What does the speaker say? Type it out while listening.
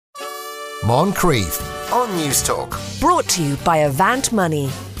Moncrief on News Talk. Brought to you by Avant Money.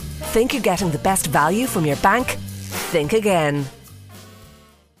 Think you're getting the best value from your bank? Think again.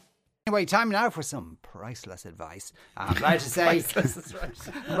 Anyway, time now for some priceless advice. I'm glad to say,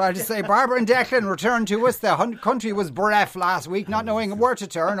 Barbara and Declan returned to us. The country was bereft last week, not knowing where to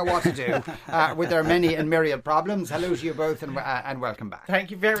turn or what to do with their many and myriad problems. Hello to you both and welcome back.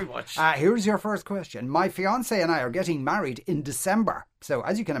 Thank you very much. Here's your first question. My fiance and I are getting married in December. So,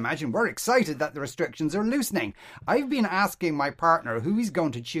 as you can imagine, we're excited that the restrictions are loosening. I've been asking my partner who he's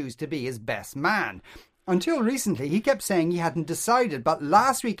going to choose to be his best man. Until recently, he kept saying he hadn't decided, but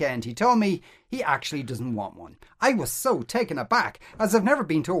last weekend he told me he actually doesn't want one. I was so taken aback, as I've never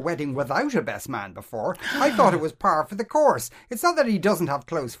been to a wedding without a best man before. I thought it was par for the course. It's not that he doesn't have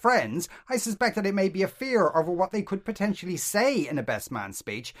close friends. I suspect that it may be a fear over what they could potentially say in a best man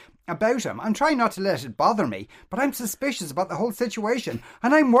speech about him. I'm trying not to let it bother me, but I'm suspicious about the whole situation,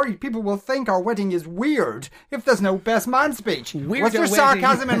 and I'm worried people will think our wedding is weird if there's no best man speech. Was there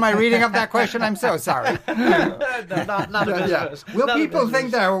sarcasm in my reading of that question? I'm so sorry. No, not a bit of it. Will people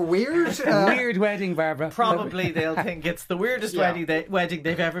think they're weird? Weird wedding, Barbara. Probably they'll think it's the weirdest wedding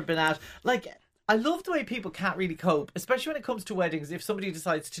they've ever been at. Like, I love the way people can't really cope, especially when it comes to weddings. If somebody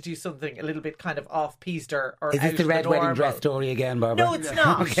decides to do something a little bit kind of off-piste or is out this the red of wedding normal. dress story again, Barbara? No, it's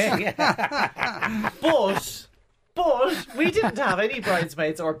not. Okay. But we didn't have any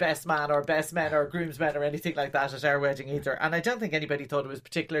bridesmaids or best man or best men or groomsmen or anything like that at our wedding either. And I don't think anybody thought it was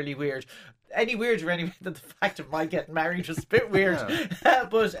particularly weird. Any weirder anyway than the fact of my getting married was a bit weird.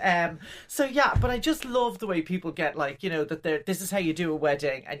 But I just love the way people get like, you know, that this is how you do a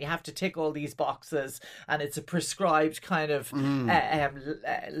wedding and you have to tick all these boxes and it's a prescribed kind of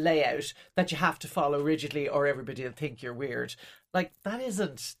layout that you have to follow rigidly or everybody will think you're weird. Like, that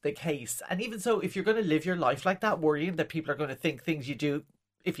isn't the case. And even so, if you're going to live your life like that, worrying that people are going to think things you do,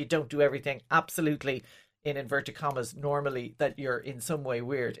 if you don't do everything absolutely, in inverted commas, normally, that you're in some way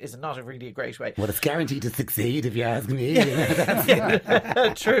weird, is not a really great way. Well, it's guaranteed to succeed, if you ask me.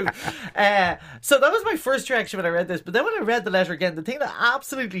 True. So that was my first reaction when I read this. But then when I read the letter again, the thing that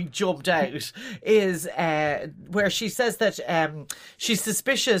absolutely jumped out is where she says that she's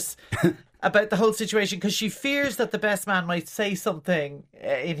suspicious about the whole situation because she fears that the best man might say something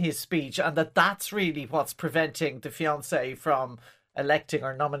in his speech and that's really what's preventing the fiancé from electing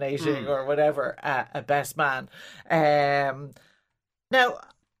or nominating or whatever a best man. Now,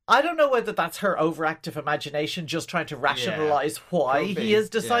 I don't know whether that's her overactive imagination just trying to rationalise why he has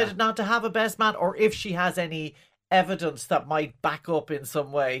decided not to have a best man, or if she has any evidence that might back up in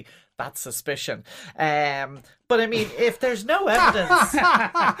some way that suspicion. But I mean, if there's no evidence...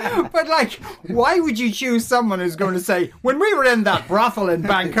 But like, why would you choose someone who's going to say, when we were in that brothel in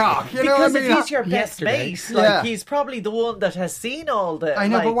Bangkok, you know what I mean? Because if he's your best mate, like, he's probably the one that has seen all the... I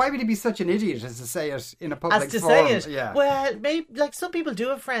know, like, but why would he be such an idiot as to say it in a public as to forum? say it? Yeah. Well, maybe, like, some people do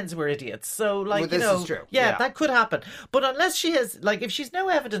have friends who are idiots, so, like, well, you know... This is true. Yeah, that could happen. But unless she has, like, if she's no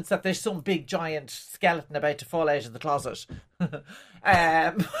evidence that there's some big giant skeleton about to fall out of the closet...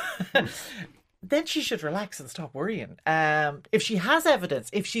 then she should relax and stop worrying. If she has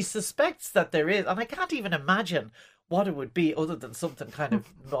evidence, if she suspects that there is, and I can't even imagine what it would be other than something kind of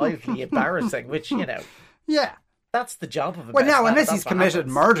mildly embarrassing, which, you know... Yeah. That's the job of a well, best now, man, unless he's committed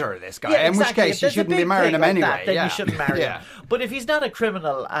murder, this guy, in which case you shouldn't be marrying him anyway. That, then you shouldn't marry him. Yeah. But if he's not a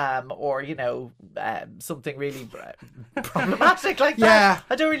criminal or, you know, something really problematic like that,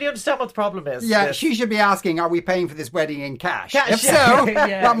 I don't really understand what the problem is. Yeah, she should be asking, are we paying for this wedding in cash? If so,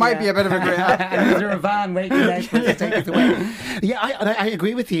 that might be a bit of a great... Is there a van waiting out for to take us away? Yeah, I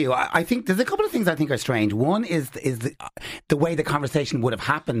agree with you. I think there's a couple of things I think are strange. One is the way the conversation would have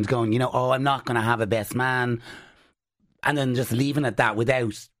happened, going, you know, oh, I'm not going to have a best man... And then just leaving it that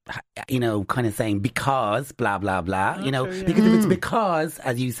without, you know, kind of saying because blah, blah, blah, you know, because if it's because,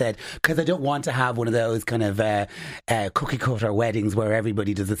 as you said, because I don't want to have one of those kind of cookie cutter weddings where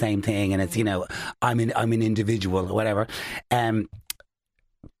everybody does the same thing and it's, you know, I'm an individual or whatever.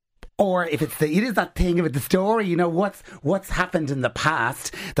 Or if it is that thing about the story, you know, what's happened in the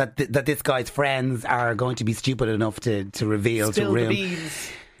past that this guy's friends are going to be stupid enough to reveal Spill to room. the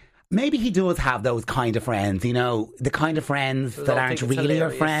beans. Maybe he does have those kind of friends, you know, the kind of friends that aren't really your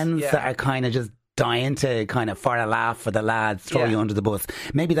friends, that are kind of just dying to kind of for a laugh for the lads, throw you under the bus.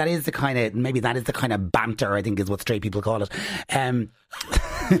 Maybe that is the kind of banter, I think is what straight people call it.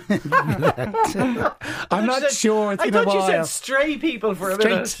 I'm not sure. It's I been a thought you while. said stray people for a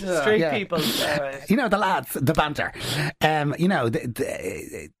minute. Straight people. You know, the lads, the banter. You know,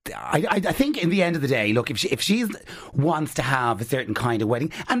 I think in the end of the day, look, if she wants to have a certain kind of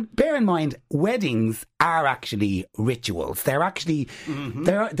wedding, and bear in mind, weddings are actually rituals. They're actually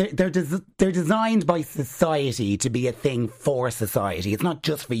they're designed by society to be a thing for society. It's not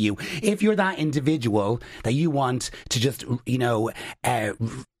just for you. If you're that individual that you want to just, you know,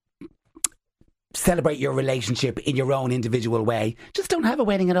 celebrate your relationship in your own individual way, just don't have a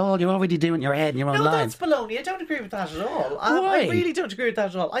wedding at all. You're already doing your head in your own No, lives. that's baloney. I don't agree with that at all. Why? I really don't agree with that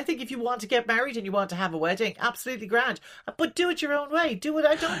at all. I think if you want to get married and you want to have a wedding, absolutely grand. But do it your own way. Do it.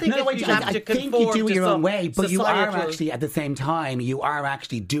 I don't think No, that you have I to think conform you do it to your own some way, but you are societal- actually, at the same time, you are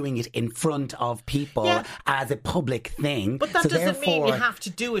actually doing it in front of people Yeah. as a public thing. But that So doesn't mean you therefore- have to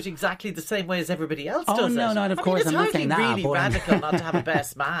do it exactly the same way as everybody else Oh, does no, it. not of I course, mean, it's I'm not hardly saying that, really but I'm- radical not to have a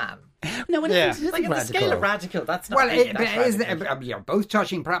best man. No, it Yeah. isn't Like, on the radical. scale of radical, that's not Well, really that's you're both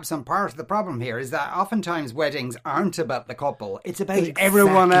touching perhaps on part of the problem here is that oftentimes weddings aren't about the couple. It's about Exactly,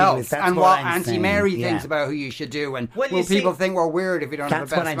 everyone else that's and what what I'm Auntie saying, Mary yeah. thinks about who you should do. And Well, you will people see- think we're weird if you don't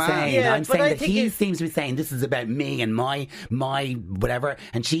That's have a what best I'm man? saying. Yeah, I'm but saying I that think he it- seems to be saying this is about me and my whatever,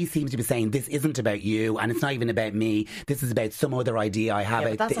 and she seems to be saying this isn't about you, and it's not even about me. This is about some other idea I have. Yeah,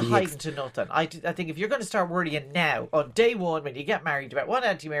 but that's a in the hiding to nothing. I think if you're going to start worrying now, on day one, when you get married, about what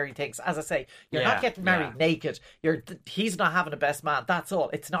Auntie Mary thinks, as I say, you're not getting married naked. He's not having a best man. That's all.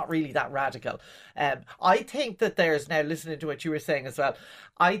 It's not really that radical. I think that there's, now listening to what you were saying as well,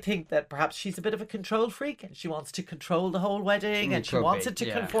 I think that perhaps she's a bit of a control freak and she wants to control the whole wedding and she could wants be, it to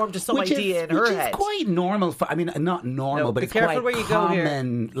yeah. conform to some which idea is, in her which head. is quite normal for, I mean, not normal, No, but be it's careful quite where you go here.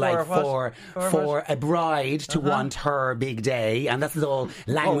 common, like For what? for a bride to want her big day, and that's all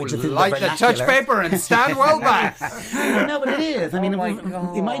language. that's in Like the touch vernacular. paper and stand well back. No, but it is. I mean, my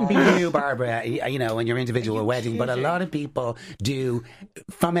it mightn't be you, Barbara, you know, in your individual wedding, but a lot of people do,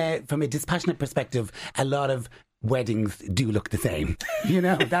 from a dispassionate perspective, a lot of weddings do look the same. You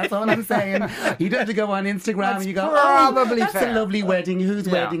know, that's all I'm saying. You don't have to go on Instagram and you go, probably that's fair. a lovely wedding. Whose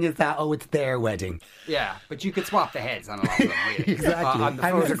Yeah. wedding is that? Oh, it's their wedding. Yeah, but you could swap the heads on a lot of them, really. Exactly. On the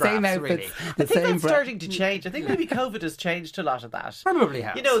And with the same photographs, outfits, really. the I think same that's starting to change. I think maybe COVID has changed a lot of that. Probably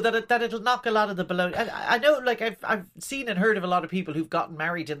has. You know, that it'll knock a lot of the balloon. I know, like, I've seen and heard of a lot of people who've gotten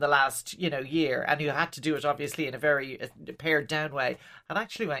married in the last, year and who had to do it, obviously, in a very pared down way, and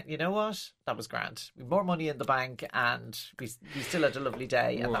actually went, you know what? That was grand. We had more money in the bank and we still had a lovely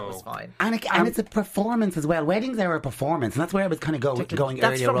day and that was fine. And it's a performance as well. Weddings are a performance, and that's where I was kind of going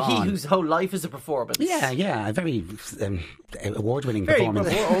That's earlier from on. he whose whole life is a performance. Yeah, a very award-winning Very performance.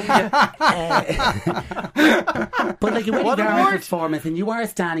 But like, when What you're a award? performance and you are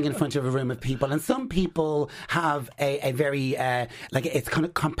standing in front of a room of people, and some people have a very it's kind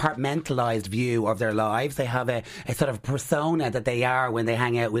of compartmentalized view of their lives. They have a sort of persona that they are when they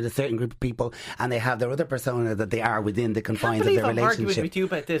hang out with a certain group of people, and they have their other persona that they are within the I confines of believe their I'm arguing relationship. with you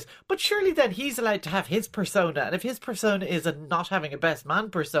about this, but surely then he's allowed to have his persona, and if his persona is a not having a best man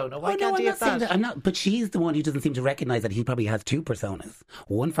persona, why Oh, can't no, he I'm have not saying that? that. I'm not, but she's the one who doesn't seem to recognise that he probably has two personas,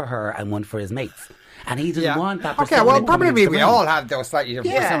 one for her and one for his mates, and he doesn't want that persona. Okay, well, coming probably into the we room. all have those slightly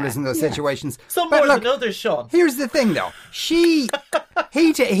different Yeah, personas in those situations. Some But more look, than others, Sean. here's the thing, though. He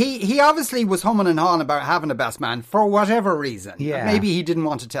obviously was humming and hawing about having a best man for whatever reason. Yeah. Maybe he didn't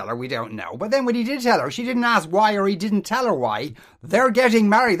want to tell her. We don't know. But then when he did tell her, she didn't ask why, or he didn't tell her why. They're getting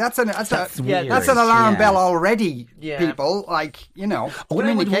married. That's an weird. alarm Yeah. bell already. Yeah. People, like, What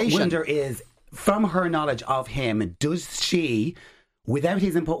I would communication. wonder is, from her knowledge of him, does she, without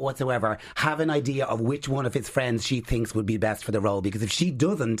his input whatsoever, have an idea of which one of his friends she thinks would be best for the role? Because if she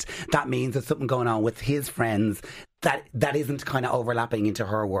doesn't, that means there's something going on with his friends that isn't kind of overlapping into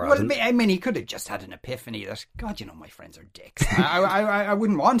her world. Well, I mean, he could have just had an epiphany that, God, my friends are dicks. I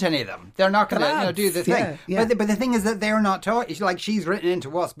wouldn't want any of them. They're not going to Lads, do the thing. yeah, yeah. But the thing is that they're not taught. Like, she's written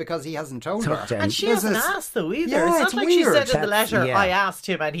into us because he hasn't told her. Jen. And she There's hasn't this- asked though either. Yeah, it's not it's like she weird. said in the That's- letter, yeah. I asked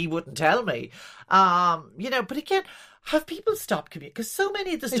him and he wouldn't tell me. But again, have people stopped communicating? Because so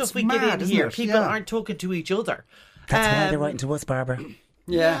many of the stuff It's we mad, get in isn't here, it? people Yeah. aren't talking to each other. That's why they're writing to us, Barbara.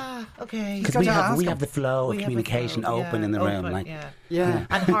 Yeah. Okay. Because got we to have ask we him. have the flow We of have a communication flow, open yeah, in the room. open, Like, Yeah.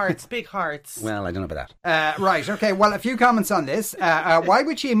 And hearts, big hearts. well, I don't know about that. Right, okay, well, a few comments on this. Why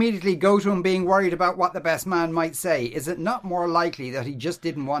would she immediately go to him being worried about what the best man might say? Is it not more likely that he just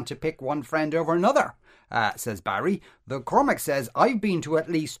didn't want to pick one friend over another? Says Barry. The Cormac says, I've been to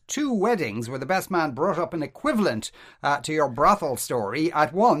at least 2 weddings where the best man brought up an equivalent to your brothel story.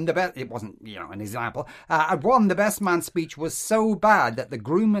 At one, it wasn't, an example. At one, the best man's speech was so bad that the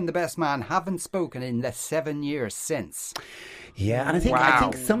groom and the best man haven't spoken in the 7 years since. Yeah, and I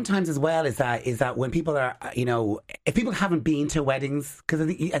think sometimes as well is that when people are, if people haven't been to weddings, because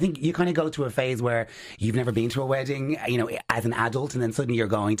I think you kind of go to a phase where you've never been to a wedding, as an adult, and then suddenly you're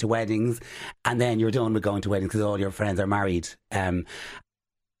going to weddings, and then you're done with going to weddings because all your friends are married.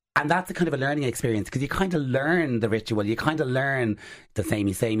 And that's a kind of a learning experience because you kind of learn the ritual, you kind of learn the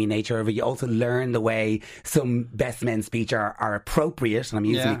samey nature of it. You also learn the way some best men's speech are appropriate, and I'm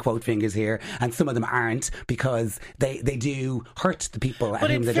using quote fingers here, and some of them aren't because they do hurt the people at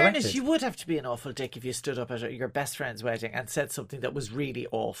whom they're directed. But in fairness, you would have to be an awful dick if you stood up at your best friend's wedding and said something that was really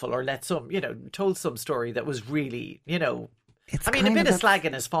awful, or told some story that was really, a bit of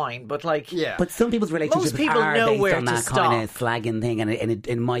slagging is fine, but But some people's relationships are based on that kind of slagging thing, and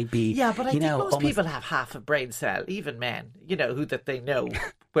it might be. Yeah, but I think most people have half a brain cell, even men. Who that they know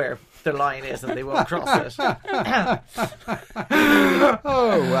where their line is and they won't cross it.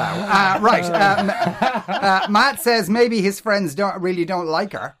 Oh wow! Right, Matt says maybe his friends don't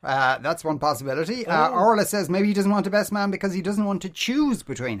like her. That's one possibility. Orla says maybe he doesn't want a best man because he doesn't want to choose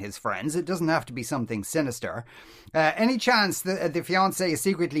between his friends. It doesn't have to be something sinister. Any chance that the fiancé is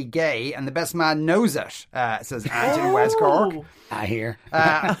secretly gay and the best man knows it, says Ant in West Cork. I hear.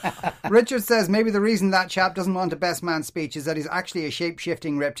 Richard says maybe the reason that chap doesn't want a best man speech is that he's actually a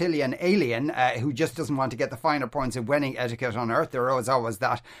shape-shifting reptilian alien who just doesn't want to get the finer points of wedding etiquette on Earth. There is always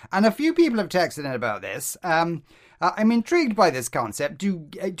that. And a few people have texted in about this. I'm intrigued by this concept. Do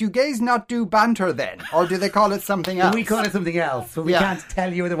gays not do banter then? Or do they call it something else? We call it something else, but we can't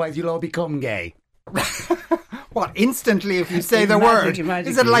tell you, otherwise you'll all become gay. What, instantly if you say the word?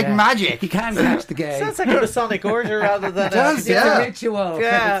 Is it like magic? You can't catch the gay. Sounds like a Masonic order rather than it's a ritual.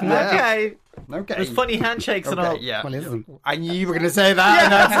 Okay. There's funny handshakes and all. Yeah. Well, listen. I knew you were going to say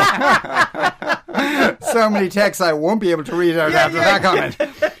that. So many texts I won't be able to read out after that comment.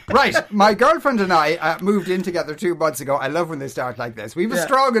 Right, my girlfriend and I moved in together 2 months ago. I love when they start like this. We have a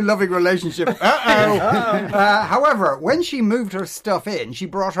strong and loving relationship. However, when she moved her stuff in, she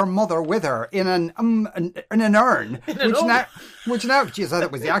brought her mother with her in an urn, which now, geez, I thought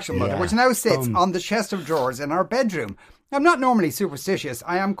it was the actual mother, which now sits on the chest of drawers in our bedroom. I'm not normally superstitious.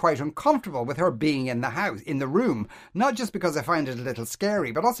 I am quite uncomfortable with her being in the room, not just because I find it a little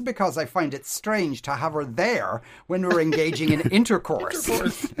scary, but also because I find it strange to have her there when we're engaging in intercourse.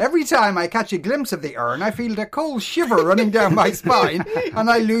 Every time I catch a glimpse of the urn, I feel a cold shiver running down my spine and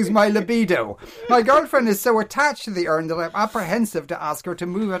I lose my libido. My girlfriend is so attached to the urn that I'm apprehensive to ask her to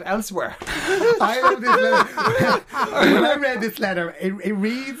move it elsewhere. I love this letter. When I read this letter, it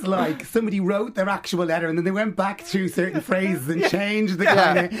reads like somebody wrote their actual letter and then they went back through certain phrases and changed the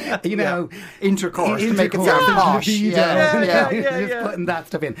kind of, intercourse to make it sound posh. Just putting that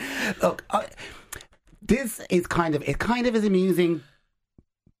stuff in. Look, this is kind of is amusing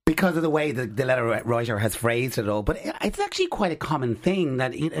because of the way the letter writer has phrased it all, but it's actually quite a common thing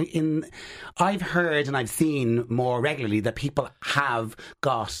that I've heard and I've seen more regularly that people have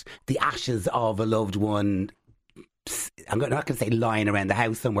got the ashes of a loved one. I'm not going to say lying around the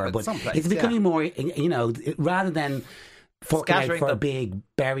house somewhere, but it's becoming more, rather than forking out for big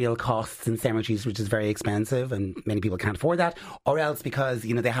burial costs in cemeteries, which is very expensive and many people can't afford that, or else because,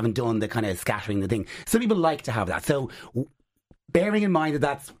 they haven't done the kind of scattering the thing. Some people like to have that. So bearing in mind that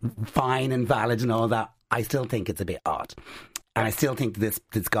that's fine and valid and all that, I still think it's a bit odd. And I still think this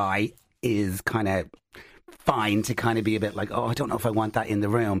guy is kind of fine to kind of be a bit like, I don't know if I want that in the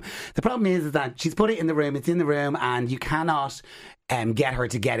room. The problem is that she's put it in the room, it's in the room, and you cannot get her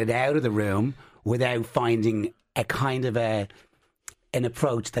to get it out of the room without finding a kind of an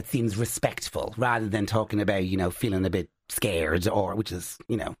approach that seems respectful rather than talking about, feeling a bit scared or, which is,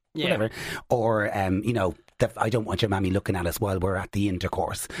 whatever, or, I don't want your mammy looking at us while we're at the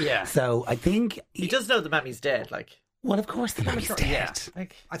intercourse. Yeah. So I think he does know the mammy's dead, Well, of course the mammy's dead. Yeah.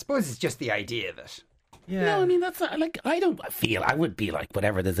 I suppose it's just the idea of it. Yeah. No, I mean, that's I would be like,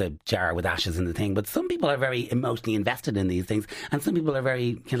 whatever, there's a jar with ashes in the thing, but some people are very emotionally invested in these things, and some people are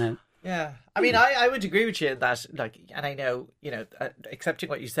very, Yeah. I mean, I would agree with you in that, and I know, accepting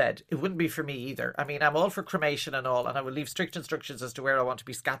what you said, it wouldn't be for me either. I mean, I'm all for cremation and all, and I would leave strict instructions as to where I want to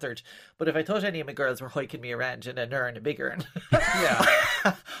be scattered. But if I thought any of my girls were hiking me around in an urn, a big urn,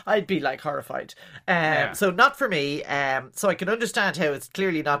 I'd be horrified. So not for me. So I can understand how it's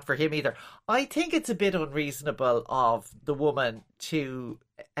clearly not for him either. I think it's a bit unreasonable of the woman to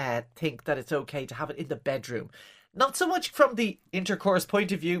think that it's okay to have it in the bedroom. Not so much from the intercourse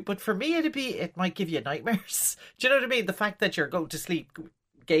point of view, but for me it might give you nightmares. Do you know what I mean? The fact that you're going to sleep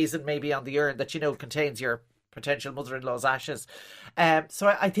gazing maybe on the urn that contains your potential mother-in-law's ashes. So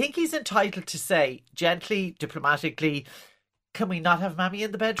I think he's entitled to say, gently, diplomatically, can we not have mammy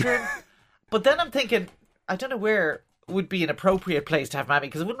in the bedroom? But then I'm thinking, I don't know where would be an appropriate place to have Mammy,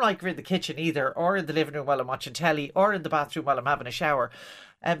 because I wouldn't like her in the kitchen either, or in the living room while I'm watching telly, or in the bathroom while I'm having a shower.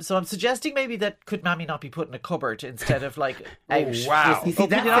 So I'm suggesting maybe that could Mammy not be put in a cupboard instead of like out? wow. You see, Could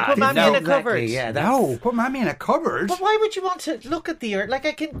you not put Mammy in a cupboard? Yeah, No, put Mammy in a cupboard. But why would you want to look at the earth? Like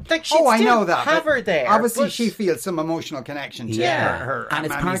I can, like she'd I still know that. have but her there. Obviously, but, she feels some emotional connection to her and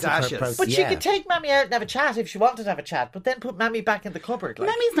it's Mammy's part of her ashes. process. But she Yeah. could take Mammy out and have a chat if she wanted to have a chat, but then put Mammy back in the cupboard. Like.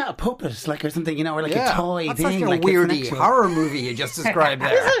 Mammy's not a puppet, like, or something, or like a toy That's thing. like a it's an weirdy actual- horror movie you just described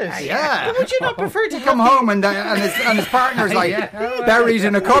there. Is it? Yeah. But would you not prefer to Come have home and his partner's like buried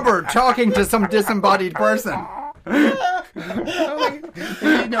in a cupboard talking to some disembodied person.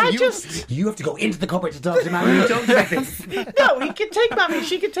 You have to go into the cupboard to talk to Mammy. You don't like this. No, he could take Mammy.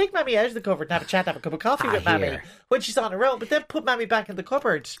 She could take Mammy out of the cupboard and have a chat, have a cup of coffee with Mammy here. when she's on her own, but then put Mammy back in the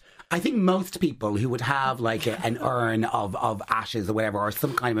cupboard. I think most people who would have like an urn of ashes or whatever, or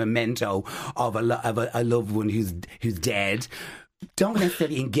some kind of memento of a loved one who's dead, don't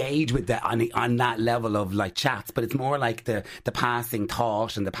necessarily engage with that on that level of like chats, but it's more like the passing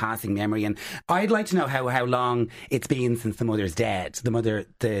thought and the passing memory. And I'd like to know how long it's been since the mother's dead. Yeah.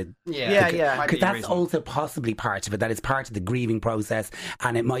 Might Because be that's reasonable. also possibly part of it. That is part of the grieving process,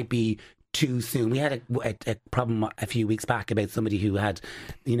 and it might be too soon. We had a problem a few weeks back about somebody who had,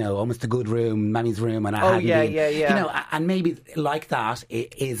 almost a good room, Mammy's room, and I hadn't been. Yeah. And maybe like that,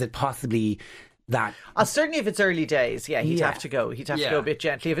 is it possibly that? Certainly if it's early days, he'd have to go. He'd have to go a bit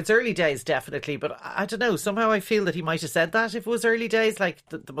gently. If it's early days, definitely. But I don't know. Somehow I feel that he might have said that if it was early days, like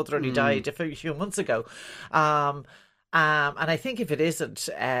the mother only died a few months ago. And I think if it isn't,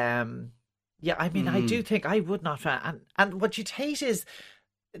 I do think I would not. And what you'd hate is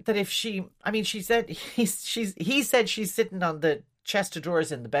that if she said he said she's sitting on the chest of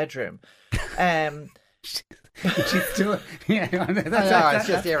drawers in the bedroom. She's still, It's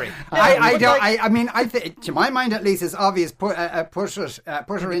just eerie. I think, to my mind at least, it's obvious. Put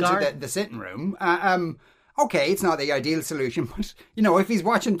her into garden. the sitting room. Okay, it's not the ideal solution, but if he's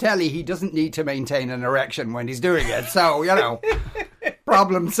watching telly, he doesn't need to maintain an erection when he's doing it. So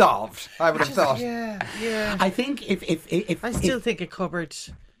problem solved. I would have thought. Yeah. I think if I still think a cupboard.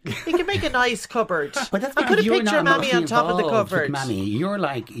 He can make a nice cupboard. But that's I because could have you're pictured not Mammy on top of the involved with cupboard. Mammy. You're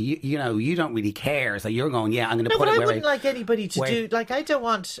like, you don't really care. So you're going, I'm going to No, put but it I where wouldn't like anybody to where- do. Like, I don't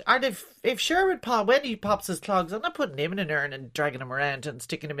want. And if Sherwood when he pops his clogs, I'm not putting him in an urn and dragging him around and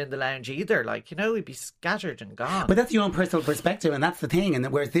sticking him in the lounge either. Like, he'd be scattered and gone. But that's your own personal perspective, and that's the thing. And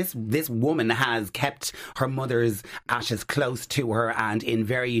whereas this woman has kept her mother's ashes close to her and in a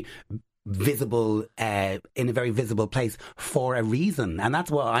very visible place for a reason, and that's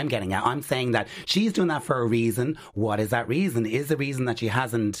what I'm getting at. I'm saying that she's doing that for a reason. What is that reason? Is the reason that she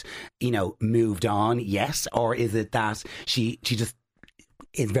hasn't moved on yet, or is it that she just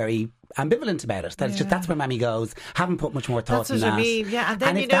is very ambivalent about it? That's where Mammy goes. Haven't put much more thought That's in what that. I mean. Yeah, and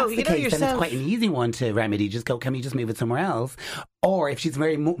then if that's the case, then yourself. it's quite an easy one to remedy. Just go, can we just move it somewhere else? Or if she's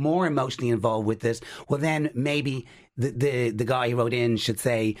very more emotionally involved with it, well, then maybe the guy who wrote in should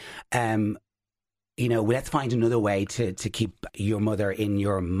say, let's find another way to keep your mother in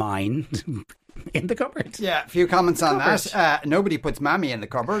your mind. In the cupboard. Yeah, a few comments on that. Nobody puts Mammy in the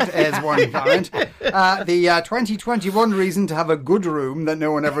cupboard, is one comment. The 2021 reason to have a good room that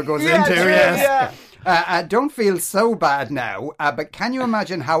no one ever goes into. true, Yes. Don't feel so bad now, but can you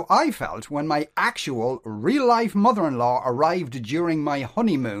imagine how I felt when my actual real-life mother-in-law arrived during my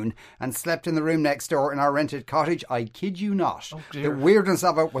honeymoon and slept in the room next door in our rented cottage? I kid you not. The weirdness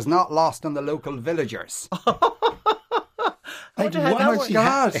of it was not lost on the local villagers. What the hell? Oh my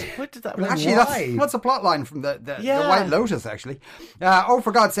God. What did that? Well, actually, that's a plot line from the Yeah. White Lotus, actually.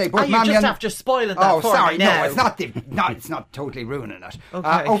 For God's sake, put You're Mammy just on... after spoiling that Oh, for sorry, me now. no, it's not totally ruining it.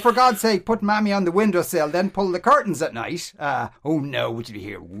 Okay. For God's sake, put Mammy on the windowsill, then pull the curtains at night. Oh no, what did you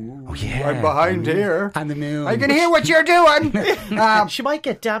hear? Ooh, I'm behind here. And the moon. I can hear what you're doing. She might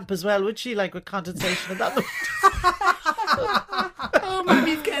get damp as well, would she? Like with condensation and that. Oh,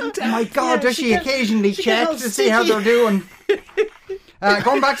 Mammy's getting Oh my God, Yeah, does she she gets- occasionally she check gets all to see how sticky. they're doing?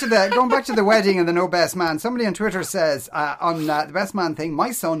 Going back to the wedding and the no best man. Somebody on Twitter says on the best man thing,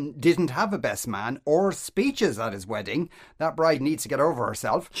 my son didn't have a best man or speeches at his wedding. That bride needs to get over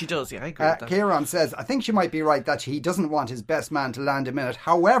herself. She does, yeah, I agree with that. Kieran says, I think she might be right that he doesn't want his best man to land him in it.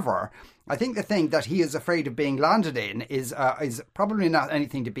 However, I think the thing that he is afraid of being landed in is probably not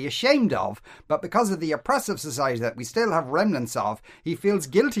anything to be ashamed of, but because of the oppressive society that we still have remnants of, he feels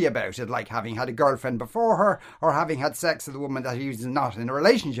guilty about it, like having had a girlfriend before her or having had sex with a woman that he was not in a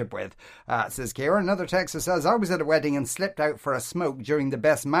relationship with, says Kieran. Another texter says, I was at a wedding and slipped out for a smoke during the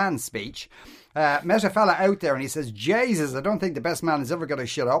best man speech. Met a fella out there and he says, Jesus, I don't think the best man is ever going to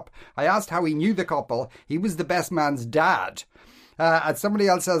shut up. I asked how he knew the couple. He was the best man's dad. And somebody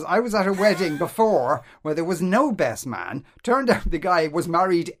else says, I was at a wedding before where there was no best man. Turned out the guy was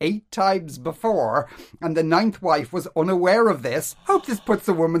married 8 times before and the 9th wife was unaware of this. Hope this puts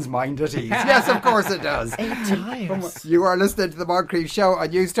the woman's mind at ease. Yes, of course it does. 8 times. You are listening to the Moncrief Show on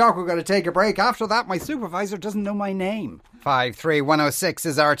News Talk. We're going to take a break. After that, my supervisor doesn't know my name. 53106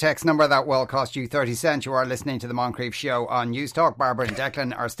 is our text number. That will cost you 30 cents. You are listening to the Moncrief Show on News Talk. Barbara and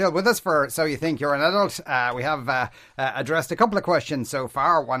Declan are still with us for So You Think You're an Adult. We have addressed a couple of questions so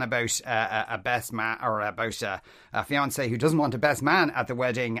far. One about a best man, or about a fiancé who doesn't want a best man at the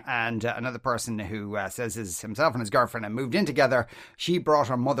wedding, and another person who says himself and his girlfriend have moved in together. She brought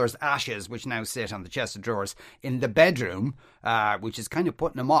her mother's ashes, which now sit on the chest of drawers in the bedroom, which is kind of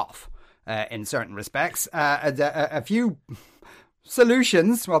putting him off. In certain respects, a few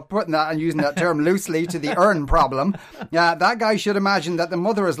solutions, well, putting that and using that term loosely, to the urn problem. That guy should imagine that the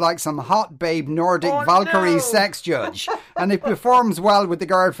mother is like some hot babe Nordic Valkyrie sex judge, and if performs well with the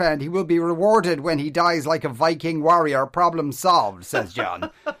girlfriend, he will be rewarded when he dies like a Viking warrior. Problem solved, says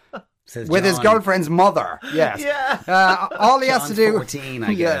John. With his girlfriend's mother, yes. Yeah. All he has to do, 14,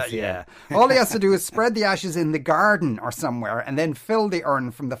 I guess. Yeah. All he has to do is spread the ashes in the garden or somewhere, and then fill the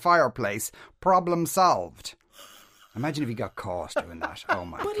urn from the fireplace. Problem solved. Imagine if he got caught doing that. Oh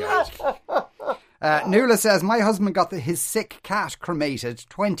my God. Nuala says, my husband got his sick cat cremated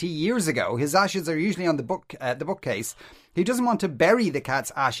 20 years ago. His ashes are usually on the bookcase. He doesn't want to bury the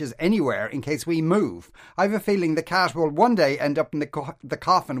cat's ashes anywhere in case we move. I have a feeling the cat will one day end up in the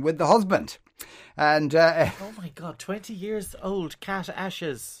coffin with the husband. And oh my God, 20 years old cat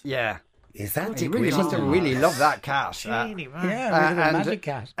ashes. Yeah. Is that He really must have really loved that cat. Genie, man. Yeah, a magic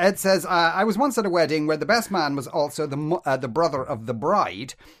cat. Ed says, I was once at a wedding where the best man was also the brother of the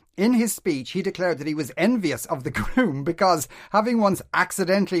bride. In his speech, he declared that he was envious of the groom because, having once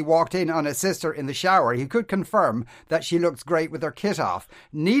accidentally walked in on his sister in the shower, he could confirm that she looks great with her kit off.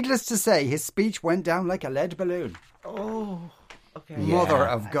 Needless to say, his speech went down like a lead balloon. Oh, okay. Mother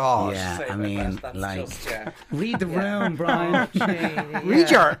of God. Yeah, I mean, like, just, read the room, Brian. Read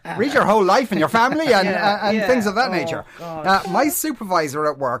your whole life and your family and things of that nature. My supervisor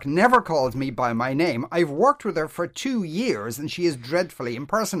at work never called me by my name. I've worked with her for 2 years and she is dreadfully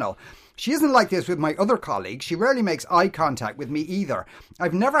impersonal. She isn't like this with my other colleagues. She rarely makes eye contact with me either.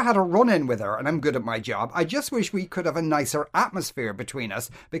 I've never had a run-in with her and I'm good at my job. I just wish we could have a nicer atmosphere between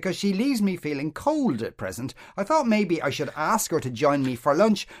us because she leaves me feeling cold at present. I thought maybe I should ask her to join me for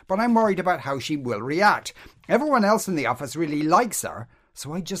lunch, but I'm worried about how she will react. Everyone else in the office really likes her,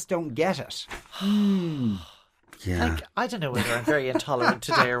 so I just don't get it. Yeah. Like, I don't know whether I'm very intolerant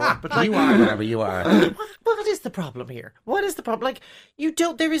today or what, but like, You are, whatever you are. what is the problem here? What is the problem? Like,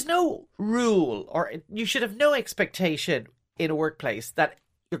 there is no rule, or you should have no expectation in a workplace that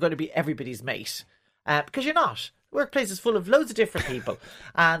you're going to be everybody's mate, because you're not. Workplace is full of loads of different people,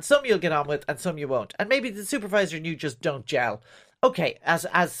 and some you'll get on with and some you won't. And maybe the supervisor and you just don't gel. Okay, as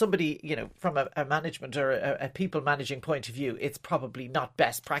somebody, from a management or a people managing point of view, it's probably not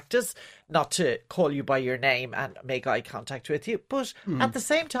best practice not to call you by your name and make eye contact with you. But at the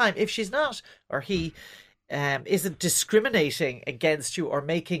same time, if she's not, or he isn't discriminating against you or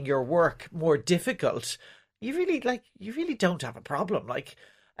making your work more difficult, you really don't have a problem. Like,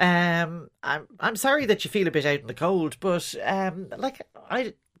 I'm sorry that you feel a bit out in the cold, but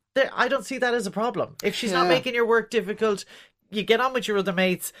I don't see that as a problem. If she's not making your work difficult, you get on with your other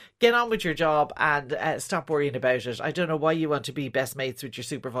mates, get on with your job, and stop worrying about it. I don't know why you want to be best mates with your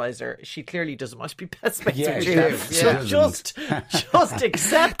supervisor. She clearly doesn't want to be best mates with you. So just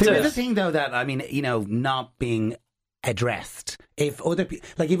accept it. There is a thing, though, that, I mean, not being addressed. If other people,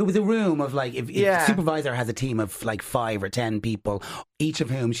 like, if it was a room of, like, if the supervisor has a team of like 5 or 10 people, each of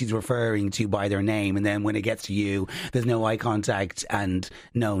whom she's referring to by their name, and then when it gets to you, there's no eye contact and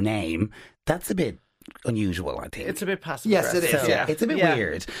no name, that's a bit unusual, I think. It's a bit passive. Yes, it is. So it's a bit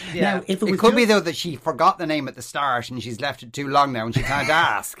weird. Yeah. Now, if It could be, though, that she forgot the name at the start and she's left it too long now and she can't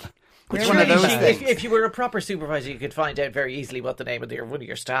ask. It's one of those things. If you were a proper supervisor, you could find out very easily what the name of one of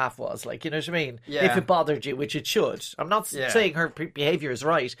your staff was. Like, you know what I mean? Yeah. If it bothered you, which it should. I'm not saying her behaviour is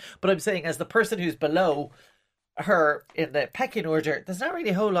right, but I'm saying as the person who's below, her in the pecking order, there's not really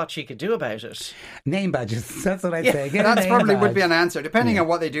a whole lot she could do about it. Name badges. That's what I'd say. Get a That's name probably would badge. be an answer, depending on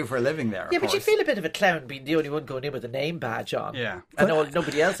what they do for a living there. Yeah, of but you course. feel a bit of a clown being the only one going in with a name badge on. Yeah. I know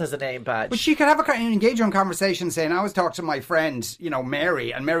nobody else has a name badge. But she could have an engage in conversation saying, I was talking to my friend,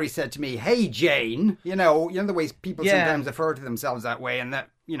 Mary, and Mary said to me, hey, Jane, you know the way people Yeah. sometimes refer to themselves that way, and that,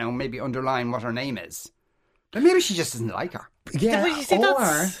 maybe underline what her name is. But maybe she just doesn't like her. Yeah, Well, you see, or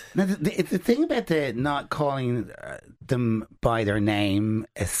that's- now the thing about the not calling them by their name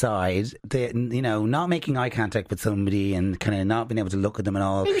aside, not making eye contact with somebody and kind of not being able to look at them at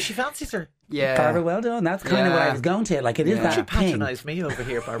all. Maybe she fancies her. Yeah. Barbara, well done. That's kind of what I Yeah. was going to. Like, it is Yeah. that You thing. patronise me over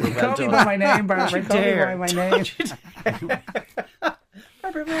here, Barbara. Call Well me done. by my name, Barbara. Don't you Call me dare. by my name.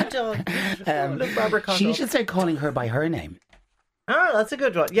 Barbara, well done. Look, Barbara Condon. She should start calling her by her name. Oh, that's a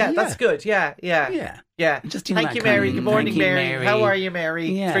good one. Yeah, Yeah. that's good. Yeah. Yeah. Just doing Thank that you, kind Mary. of- Good morning, thank you, Mary. Mary. How are you, Mary?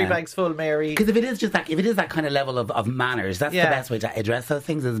 Yeah. 3 bags full, Mary. Because if it is that kind of level of manners, that's Yeah. the best way to address those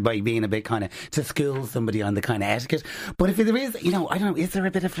things, is by being a bit kind of to school somebody on the kind of etiquette. But if there is, I don't know, is there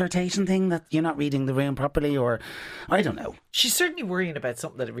a bit of flirtation thing that you're not reading the room properly, or I don't know, She's certainly worrying about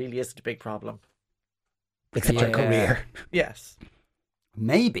something that really isn't a big problem. except her Yeah. career. Yes.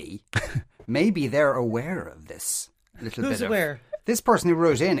 Maybe they're aware of this little Who's bit aware? of... This person who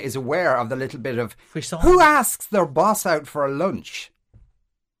wrote in is aware of the little bit of... Frisson. Who asks their boss out for a lunch?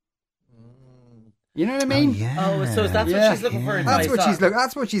 You know what I mean? Oh, so that's Yeah. what she's looking for advice That's what on. she's looking...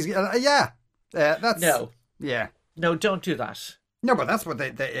 That's what she's... that's... No. Yeah. No, don't do that. No, but that's what they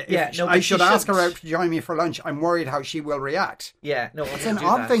Yeah, if no, I but should she ask her shouldn't. out to join me for lunch, I'm worried how she will react. Yeah, no, It's an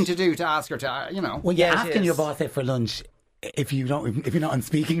odd thing to do, to ask her to, Well, Yeah, you're it asking is. your boss out for lunch if you're not on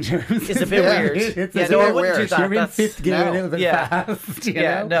speaking terms. It's a bit weird. It's Yeah, a no, I bit wouldn't do weird. that. You're in That's- fifth gear No. a little bit Yeah. fast. You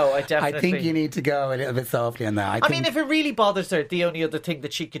Yeah, know? no, I I definitely... think you need to go a little bit softly on that. I mean, if it really bothers her, the only other thing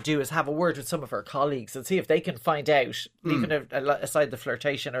that she could do is have a word with some of her colleagues and see if they can find out, leaving aside the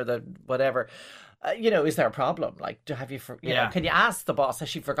flirtation or the whatever, is there a problem? Like, have you, can you ask the boss, has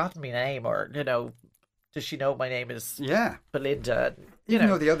she forgotten my name? Or, does she know my name is Yeah. Belinda? Even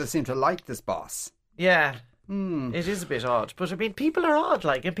though the others seem to like this boss. Yeah. It is a bit odd. But, I mean, people are odd,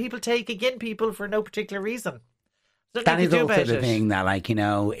 like, and people taking in people for no particular reason. There's that nothing is you can do also about the it. thing that, like,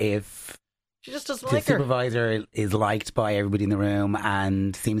 if She just doesn't the like her. supervisor is liked by everybody in the room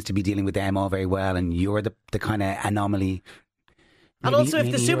and seems to be dealing with them all very well, and you're the kind of anomaly. And maybe- also, if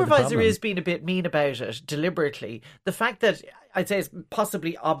maybe the you're supervisor problem. is being a bit mean about it deliberately, the fact that I'd say it's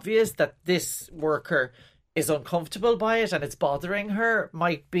possibly obvious that this worker is uncomfortable by it and it's bothering her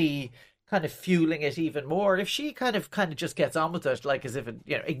might be kind of fueling it even more. If she kind of just gets on with it, like as if it,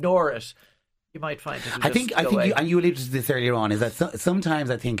 ignore it, you might find it. I think you alluded to this earlier on, is that sometimes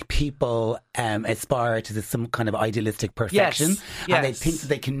I think people aspire to some kind of idealistic perfection, and they yes. think that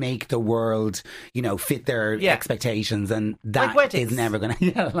they can make the world, fit their Yeah. expectations, and Like that weddings. is never going to.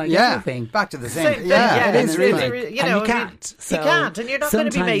 Yeah. Everything. Back to the Same same. thing, Yeah, it yeah. is And really. there is- And you you can't. can't. You can't, and you're not going to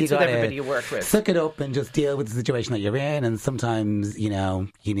be sometimes mates you with gotta everybody you work with. Suck it up and just deal with the situation that you're in, and sometimes, you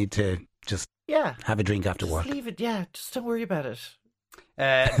need to just Yeah. have a drink after Just work. leave it. Yeah. Just don't worry about it.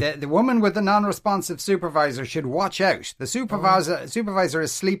 The woman with the non-responsive supervisor should watch out. The supervisor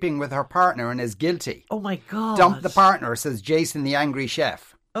is sleeping with her partner and is guilty. Oh my God. Dump the partner, says Jason, the angry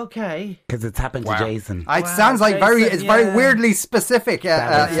chef. Okay. Because it's happened to Jason. It sounds like Jason, very yeah. weirdly specific.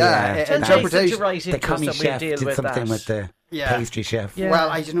 That was, yeah. Tell Interpretation. Jason to write The into us commie and we'll chef deal did with something that. with the Yeah. pastry chef. Yeah. Well,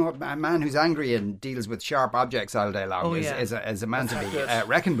 I don't know, a man who's angry and deals with sharp objects all day long Oh, is, yeah. is a man to be not good.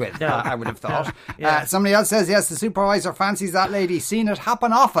 reckoned with, No. I would have thought. Yeah. Somebody else says, yes, the supervisor fancies that lady. Seen it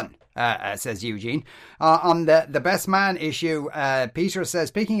happen often, says Eugene. On the best man issue, Peter says,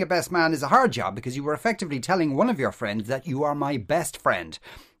 picking a best man is a hard job because you were effectively telling one of your friends that you are my best friend.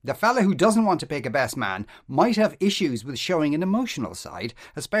 The fella who doesn't want to pick a best man might have issues with showing an emotional side,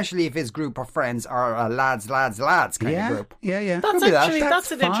 especially if his group of friends are a lads kind of group. Yeah. That's Could be that. actually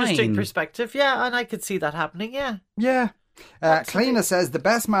that's an That's interesting fine. perspective. Yeah, and I could see that happening. Yeah. Yeah. Cleena says the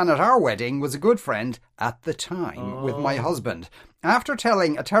best man at our wedding was a good friend at the time with my husband. After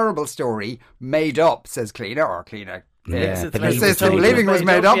telling a terrible story made up, says Cleena, or Cleena. Yeah, It's believe Says it or not. believing it was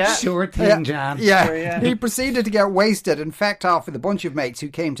made up. Yeah. Sure thing, Jan. Yeah. Sure, yeah. He proceeded to get wasted and fecked off with a bunch of mates who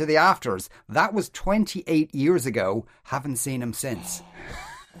came to the afters. That was 28 years ago. Haven't seen him since.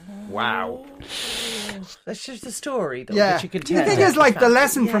 Wow. That's just a story, though, Yeah. that you can The tell. thing is, like, the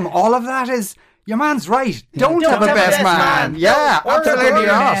lesson from all of that is your man's right. Don't have a have best man. Yeah, Or a absolutely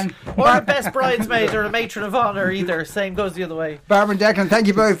man. not. Or a best bridesmaid or a matron of honour either. Same goes the other way. Barbara and Declan, thank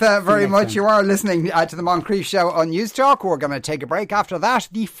you both very next much. time. You are listening to the Moncrief Show on News Talk. We're going to take a break. After that,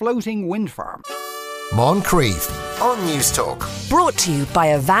 the floating wind farm. Moncrief on News Talk. Brought to you by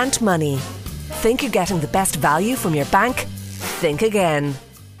Avant Money. Think you're getting the best value from your bank? Think again.